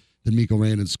goal that Mikko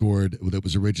Rantanen scored that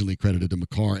was originally credited to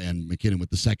Makar and MacKinnon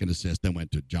with the second assist, then went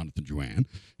to Jonathan Drouin,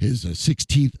 his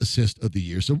 16th assist of the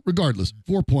year. So regardless,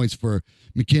 4 points for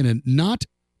MacKinnon. Not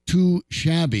too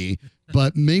shabby,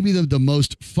 but maybe the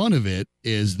most fun of it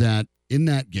is that in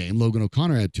that game, Logan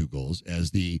O'Connor had 2 goals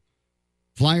as the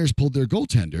Flyers pulled their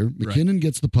goaltender. MacKinnon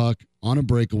gets the puck on a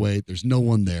breakaway. There's no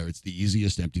one there. It's the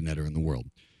easiest empty netter in the world.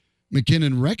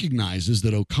 MacKinnon recognizes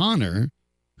that O'Connor,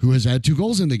 who has had 2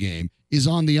 goals in the game, is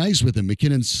on the ice with him.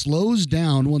 MacKinnon slows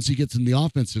down once he gets in the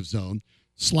offensive zone,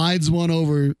 slides one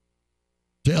over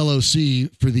to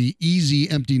LOC for the easy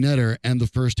empty netter and the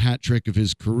first hat trick of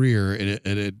his career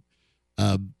at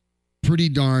a pretty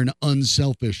darn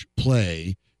unselfish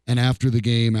play. And after the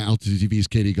game, Altitude TV's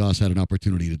Katie Goss had an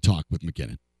opportunity to talk with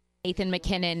MacKinnon. Nathan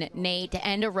MacKinnon, Nate, to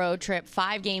end a road trip,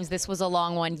 5 games. This was a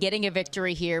long one. Getting a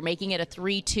victory here, making it a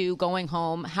 3-2, going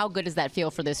home. How good does that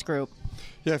feel for this group?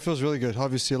 Yeah, it feels really good.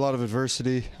 Obviously, a lot of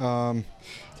adversity.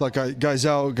 Like guys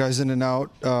out, guys in and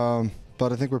out.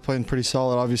 But I think we're playing pretty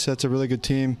solid. Obviously, that's a really good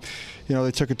team.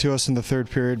 They took it to us in the third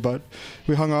period, but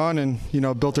we hung on and,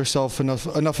 built ourselves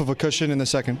enough of a cushion in the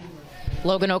second.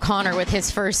 Logan O'Connor with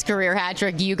his first career hat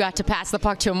trick. You got to pass the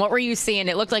puck to him. What were you seeing?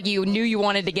 It looked like you knew you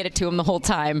wanted to get it to him the whole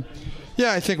time.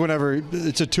 Yeah, I think whenever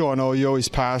it's a 2-on-0, you always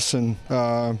pass, and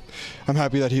I'm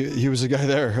happy that he was the guy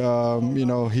there.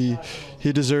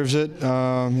 He deserves it.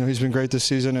 He's been great this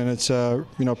season, and it's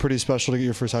pretty special to get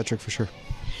your first hat trick for sure.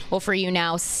 Well, for you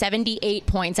now, 78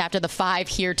 points after the 5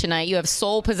 here tonight. You have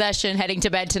sole possession heading to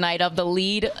bed tonight of the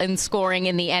lead in scoring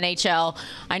in the NHL.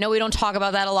 I know we don't talk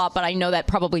about that a lot, but I know that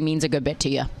probably means a good bit to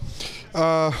you.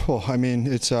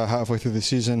 It's halfway through the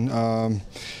season.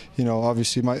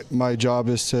 Obviously my job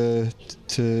is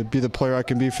to be the player I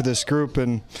can be for this group,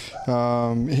 and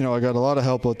I got a lot of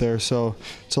help out there. So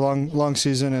it's a long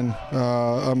season, and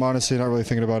I'm honestly not really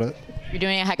thinking about it. You're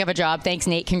doing a heck of a job. Thanks,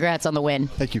 Nate. Congrats on the win.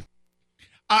 Thank you.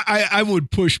 I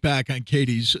would push back on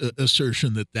Katie's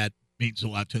assertion that means a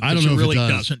lot to him. I don't know if really it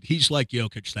doesn't. He's like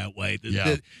Jokic that way.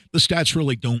 The stats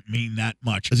really don't mean that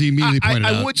much. As he immediately pointed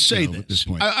out, I would say this. At this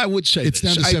point. I would say it's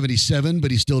this. down to 77,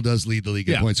 but he still does lead the league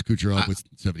in points. Kucherov with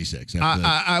 76.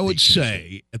 I would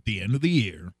say at the end of the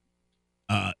year,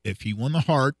 if he won the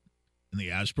Hart and the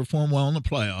Avs performed well in the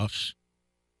playoffs,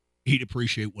 he'd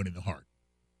appreciate winning the Hart.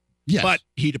 Yes. But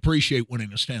he'd appreciate winning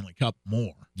the Stanley Cup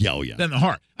more than the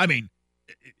Hart. I mean,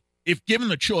 if given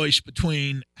the choice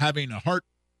between having a Hart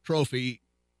Trophy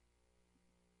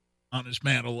on his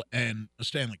mantle and a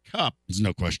Stanley Cup, There's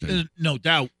no question. there's no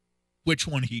doubt which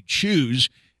one he'd choose,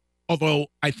 although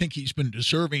I think he's been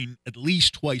deserving at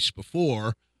least twice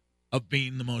before of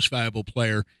being the most valuable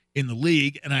player in the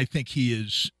league, and I think he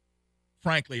is,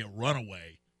 frankly, a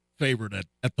runaway favorite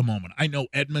at the moment. I know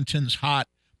Edmonton's hot,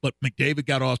 but McDavid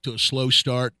got off to a slow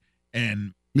start,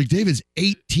 and McDavid's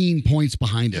 18 points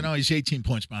behind him. he's 18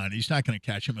 points behind. He's not going to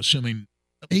catch him, assuming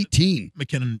 18.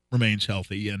 MacKinnon remains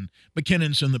healthy, and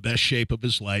McKinnon's in the best shape of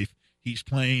his life. He's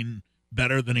playing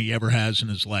better than he ever has in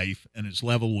his life, and his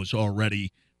level was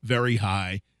already very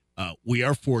high. We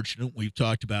are fortunate. We've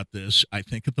talked about this. I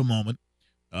think at the moment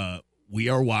we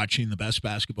are watching the best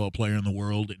basketball player in the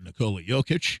world in Nikola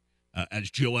Jokic, as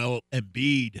Joel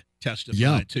Embiid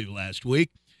testified to last week.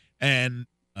 And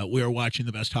we are watching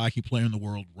the best hockey player in the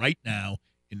world right now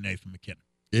in Nathan MacKinnon.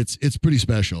 It's pretty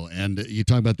special. And you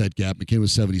talk about that gap. McKinnon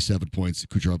was 77 points.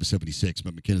 Kucherov is 76,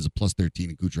 but McKinnon's a plus 13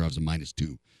 and Kucherov's a minus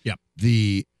 2. Yeah.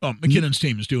 McKinnon's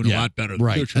team is doing a lot better than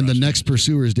right. Kucherov's And the team next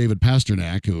pursuer is David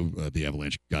Pasternak, who the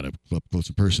Avalanche got up close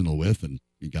and personal with, and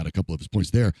he got a couple of his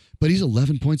points there. But he's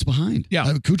 11 points behind. Yeah.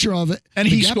 Kucherov. And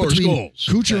he scores goals.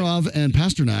 Kucherov and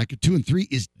Pasternak, 2 and 3,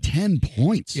 is 10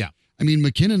 points. Yeah. I mean,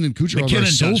 McKinnon and Kucherov are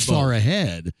so far both.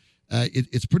 ahead.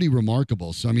 It's pretty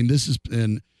remarkable. So, I mean, this has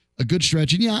been a good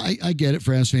stretch. And, yeah, I get it.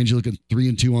 For Avs fans, you look at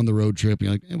 3-2 on the road trip, and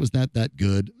you're like, was that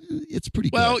good? It's pretty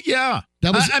good. Well, yeah.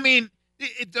 That was,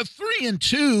 the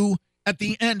 3-2 at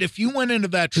the end, if you went into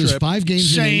that trip there's 5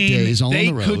 games in 8 days all on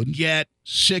the road, they could get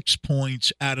 6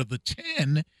 points out of the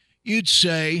 10, you'd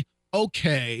say,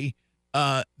 okay,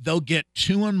 they'll get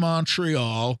 2 in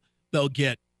Montreal, they'll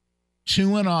get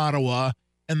 2 in Ottawa,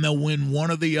 and they'll win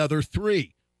one of the other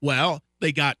 3. Well,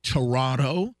 they got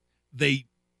Toronto, they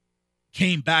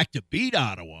came back to beat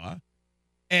Ottawa,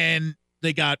 and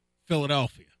they got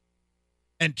Philadelphia.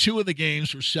 And 2 of the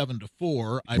games were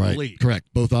 7-4, I believe. Correct.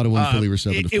 Both Ottawa and Philly were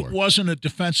 7-4. It wasn't a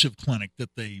defensive clinic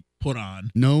that they put on.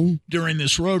 No. During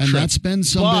this road and trip. And that's been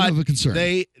somewhat of a concern.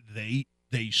 They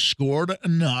scored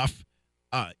enough.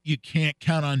 You can't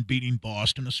count on beating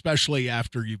Boston, especially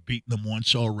after you've beaten them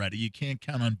once already. You can't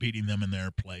count on beating them in their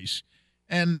place.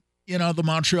 And, the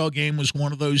Montreal game was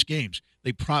one of those games.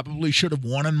 They probably should have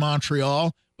won in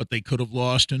Montreal, but they could have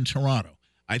lost in Toronto.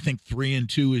 I think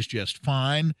 3-2 is just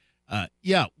fine.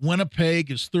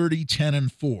 Winnipeg is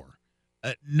 30-10-4.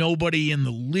 Nobody in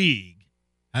the league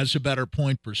has a better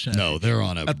point percentage. No, they're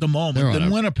on at the moment than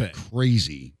Winnipeg.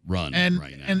 Crazy run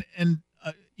right now. And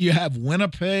you have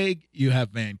Winnipeg, you have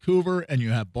Vancouver, and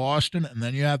you have Boston, and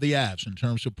then you have the Avs in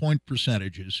terms of point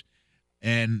percentages.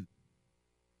 And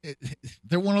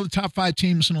they're one of the top 5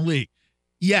 teams in the league.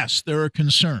 Yes, there are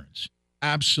concerns,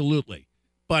 absolutely.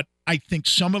 But I think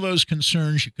some of those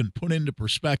concerns you can put into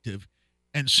perspective.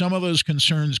 And some of those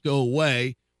concerns go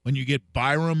away when you get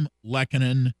Byram,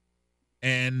 Lehkonen,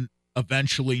 and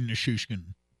eventually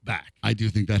Nichushkin back. I do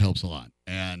think that helps a lot.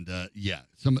 And,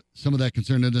 some of that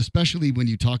concern, and especially when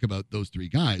you talk about those 3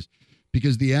 guys,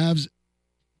 because the Avs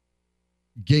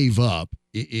gave up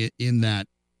in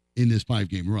this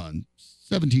 5-game run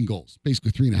 17 goals,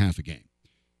 basically 3.5 a game.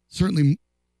 Certainly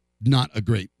not a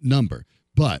great number,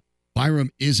 but Byram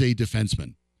is a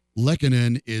defenseman.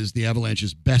 Lehkonen is the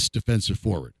Avalanche's best defensive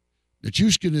forward.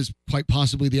 Nichushkin is quite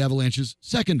possibly the Avalanche's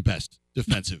second best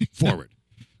defensive forward.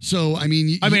 So,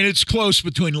 it's close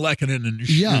between Lehkonen and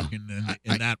Nichushkin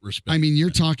in that respect. You're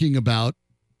talking about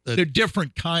they're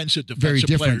different kinds of defensive very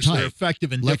different players. Type. They're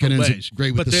effective in different ways.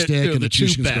 Great with the stick, and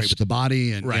Nichushkin's great with the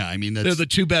body. And right. That's, they're the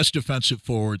 2 best defensive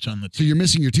forwards on the team. So you're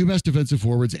missing your 2 best defensive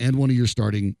forwards and one of your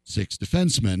starting 6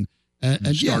 defensemen.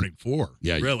 And starting 4.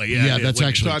 Yeah, really. Yeah, that's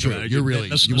actually true. You're one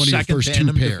of your first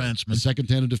 2 pair. The second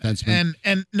tandem defenseman.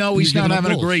 And no, he's not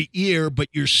having a great year, but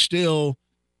you're still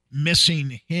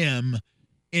missing him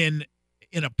in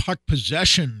a puck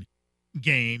possession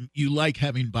game. You like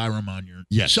having Byram on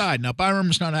your side. Now,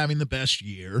 Byram's not having the best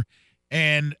year.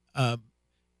 And,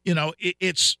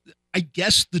 it's, I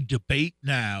guess the debate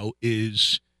now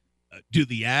is, do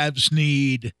the Avs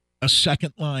need a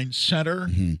second-line center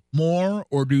more,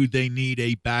 or do they need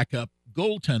a backup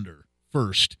goaltender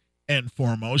first and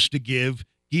foremost to give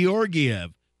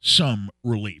Georgiev some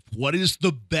relief? What is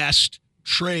the best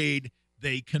trade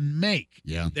they can make?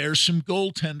 Yeah. There's some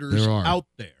goaltenders out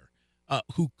there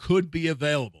who could be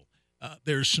available.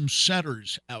 There's some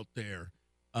centers out there,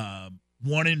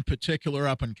 one in particular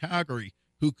up in Calgary,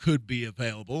 who could be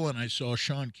available. And I saw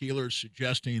Sean Keeler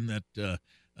suggesting that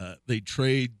they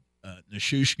trade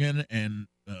Nichushkin and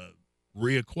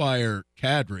reacquire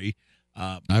Kadri.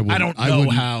 I don't know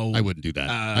how. I wouldn't do that.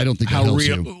 I don't think that helps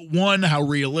you. One, how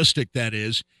realistic that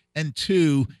is, and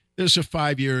 2, there's a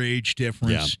 5-year age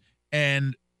difference,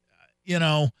 and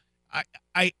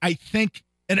I think,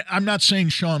 and I'm not saying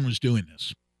Sean was doing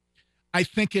this. I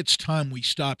think it's time we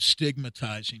stop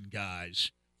stigmatizing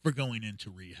guys for going into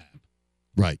rehab.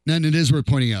 Right. And it is worth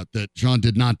pointing out that Sean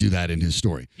did not do that in his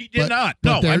story. He did not.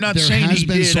 No, I'm not saying he did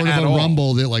there has been sort of a all.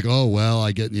 rumble that like, oh, well,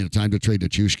 I get, time to trade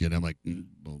Nichushkin. I'm like,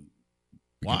 well,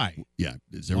 why? Yeah.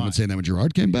 Is everyone saying that when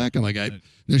Gerard came back? I'm like,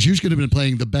 Nichushkin had been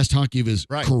playing the best hockey of his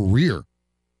career.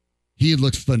 He had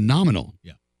looked phenomenal.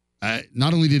 Yeah.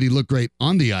 Not only did he look great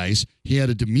on the ice, he had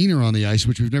a demeanor on the ice,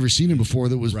 which we've never seen him before,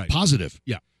 that was positive.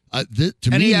 Yeah.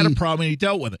 To me, he had a problem and he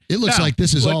dealt with it. It looks like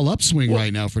this is all upswing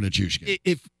right now for Nichushkin.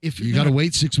 If you got to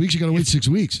wait 6 weeks, you got to wait 6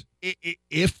 weeks.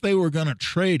 If they were going to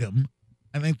trade him,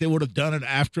 I think they would have done it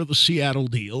after the Seattle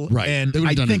deal. Right. And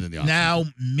I think now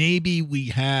maybe we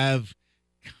have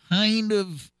kind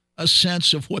of a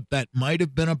sense of what that might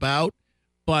have been about.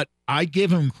 But I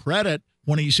give him credit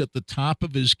when he's at the top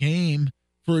of his game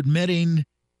for admitting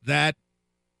that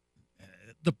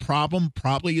the problem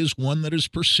probably is one that has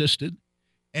persisted.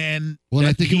 And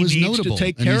I think it was needs notable. to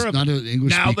take care of not it. An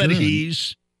English Now speaker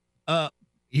that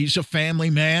he's a family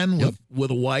man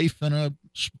with a wife and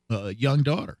a young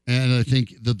daughter. And I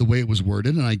think that the way it was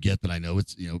worded, and I get that, I know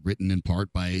it's written in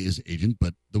part by his agent,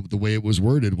 but the way it was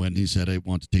worded when he said, I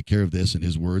want to take care of this, and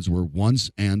his words were once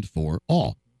and for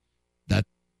all. That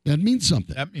means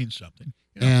something. That means something.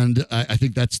 Yeah. And I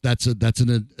think that's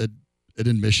an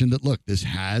admission that, look, this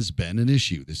has been an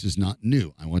issue. This is not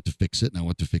new. I want to fix it, and I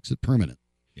want to fix it permanent.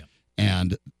 Yeah.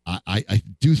 And I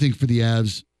do think for the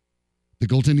Avs, the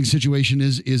goaltending situation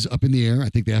is up in the air. I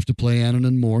think they have to play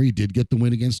Annunen more. He did get the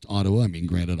win against Ottawa. I mean,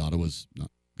 granted, Ottawa's not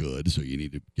good, so you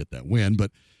need to get that win. But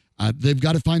they've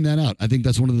got to find that out. I think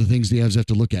that's one of the things the Avs have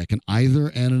to look at. Can either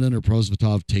Annunen or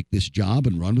Prosvetov take this job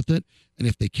and run with it? And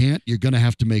if they can't, you're going to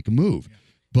have to make a move. Yeah.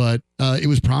 But it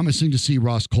was promising to see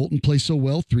Ross Colton play so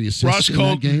well. 3 assists in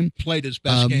that game. Played his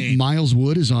best game. Miles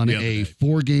Wood is on a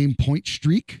 4-game point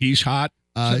streak. He's hot.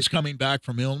 Since coming back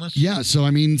from illness. Yeah, so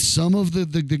I mean, some of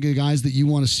the guys that you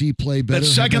want to see play better. That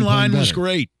second line was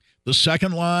great. The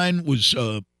second line was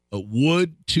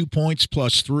Wood 2 points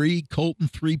plus 3, Colton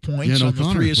 3 points on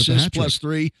the 3 assists plus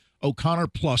 3, O'Connor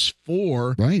plus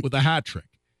 4 with a hat trick,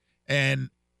 and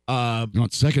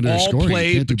secondary all scoring.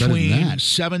 played between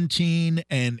 17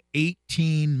 and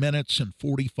 18 minutes and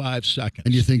 45 seconds.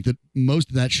 And you think that most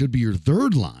of that should be your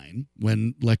third line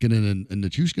when Lehkonen and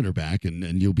Nichushkin are back,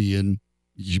 and you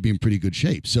should be in pretty good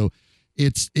shape. So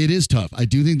it is tough. I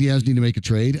do think the Avs need to make a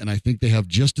trade, and I think they have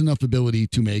just enough ability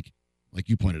to make, like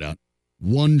you pointed out,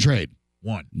 one trade.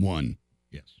 One.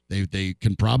 Yes. They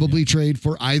can probably trade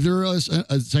for either a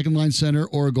second line center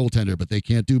or a goaltender, but they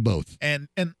can't do both. And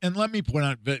let me point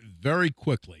out very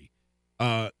quickly,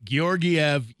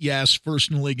 Georgiev, yes, first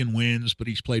in the league in wins, but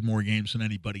he's played more games than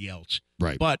anybody else.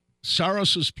 Right. But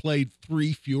Saros has played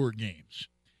 3 fewer games.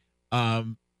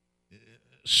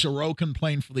 Sorokin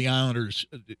playing for the Islanders,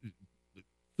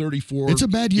 34. It's a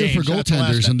bad year for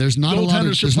goaltenders, and there's not a lot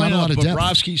of depth.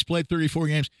 Bobrovsky's played 34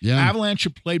 games. Yeah. Avalanche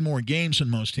have played more games than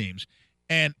most teams.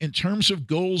 And in terms of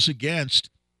goals against,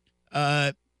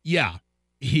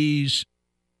 he's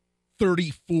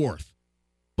 34th.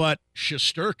 But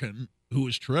Shesterkin, who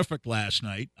was terrific last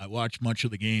night, I watched much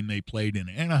of the game they played in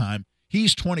Anaheim,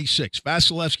 he's 26.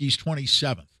 Vasilevsky's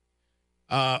 27th.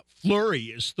 Fleury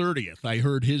is 30th. I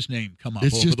heard his name come up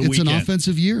over the weekend. It's an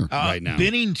offensive year right now.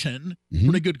 Binnington,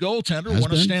 pretty good goaltender,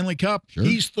 won a Stanley Cup. Sure.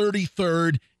 He's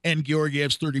 33rd, and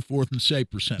Georgiev's 34th in save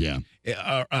percentage.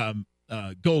 Yeah.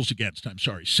 Goals against, I'm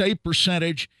sorry. Save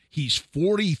percentage, he's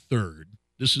 43rd.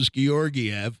 This is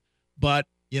Georgiev. But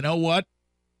you know what?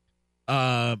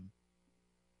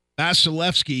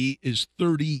 Vasilevsky is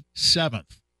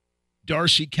 37th.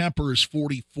 Darcy Kemper is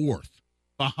 44th,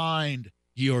 behind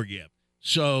Georgiev.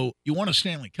 So you won a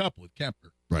Stanley Cup with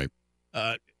Kemper. Right.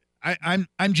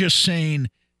 I'm just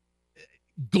saying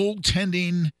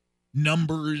goaltending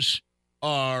numbers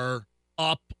are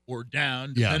up or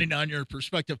down, depending on your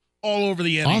perspective, all over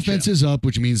the NHL. Offense is up,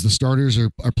 which means the starters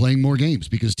are playing more games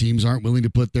because teams aren't willing to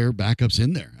put their backups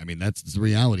in there. I mean, that's the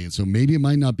reality. And so maybe it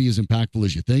might not be as impactful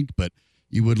as you think, but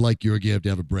you would like Georgiev to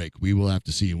have a break. We will have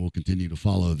to see, and we'll continue to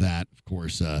follow that. Of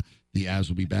course, the Avs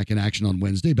will be back in action on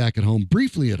Wednesday, back at home,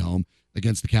 briefly at home,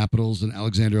 against the Capitals and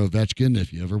Alexander Ovechkin.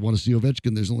 If you ever want to see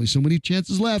Ovechkin, there's only so many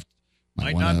chances left.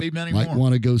 Might not be many more. Might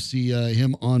want to go see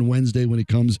him on Wednesday when he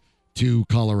comes to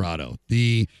Colorado.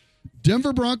 The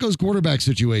Denver Broncos quarterback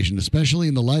situation, especially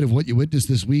in the light of what you witnessed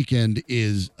this weekend,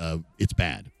 is it's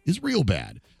bad. It's real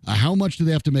bad. How much do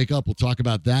they have to make up? We'll talk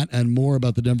about that and more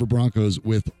about the Denver Broncos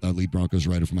with lead Broncos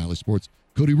writer from Mile High Sports,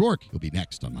 Cody Rourke. He'll be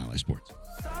next on Mile High Sports.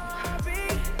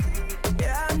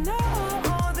 Yeah, I know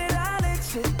that I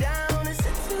let you down.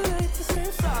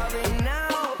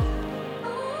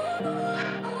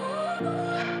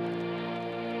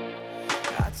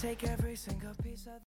 sink up